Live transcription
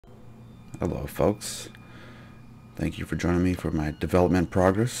Hello folks, thank you for joining me for my development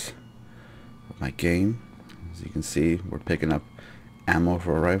progress of my game. As you can see, we're picking up ammo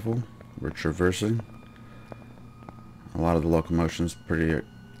for a rifle, we're traversing. A lot of the locomotion's pretty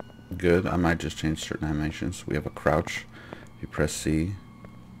good. I might just change certain animations. We have a crouch, if you press C.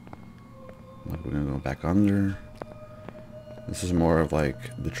 We're going to go back under. This is more of like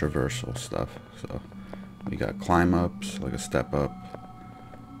the traversal stuff. So we got climb ups, like a step up,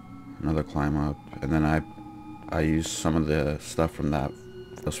 another climb up, and then I use some of the stuff from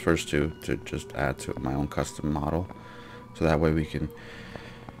those first two to just add to my own custom model, so that way we can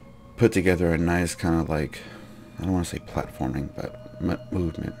put together a nice kind of like, I don't want to say platforming, but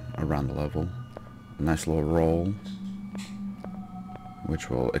movement around the level. A nice little roll, which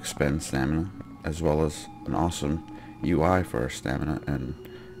will expend stamina, as well as an awesome UI for our stamina and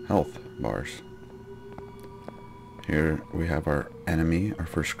health bars. Here we have our enemy, our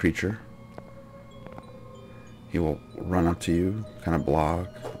first creature. He will run up to you, kind of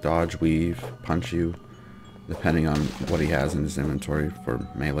block, dodge, weave, punch you, depending on what he has in his inventory for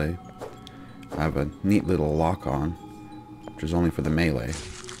melee. I have a neat little lock on, which is only for the melee. As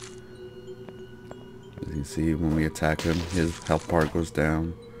you can see, when we attack him, his health bar goes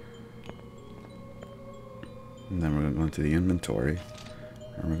down. And then we're going to go into the inventory,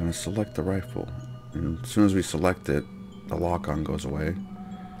 and we're going to select the rifle. And as soon as we select it, the lock-on goes away.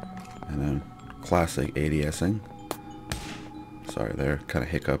 And then classic ADSing. Sorry, there are kind of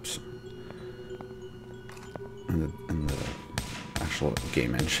hiccups in the actual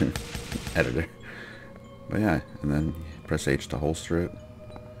game engine editor. But yeah, and then you press H to holster it.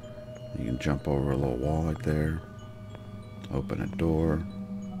 You can jump over a little wall right there. Open a door.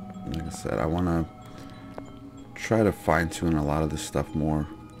 Like I said, I want to try to fine-tune a lot of this stuff more.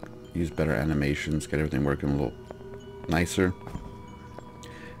 Use better animations, get everything working a little nicer.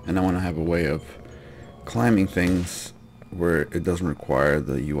 And I want to have a way of climbing things where it doesn't require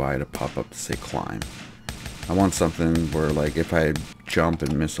the UI to pop up to say climb. I want something where, like, if I jump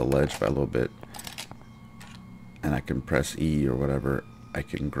and miss a ledge by a little bit and I can press E or whatever, I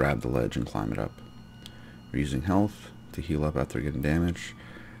can grab the ledge and climb it up. We're using health to heal up after getting damaged.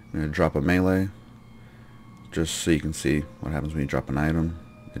 I'm going to drop a melee just so you can see what happens when you drop an item.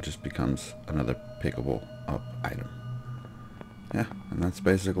 It just becomes another pickable up item. Yeah, and that's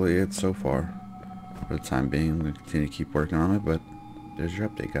basically it so far. For the time being, I'm going to continue to keep working on it, but there's your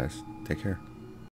update, guys. Take care.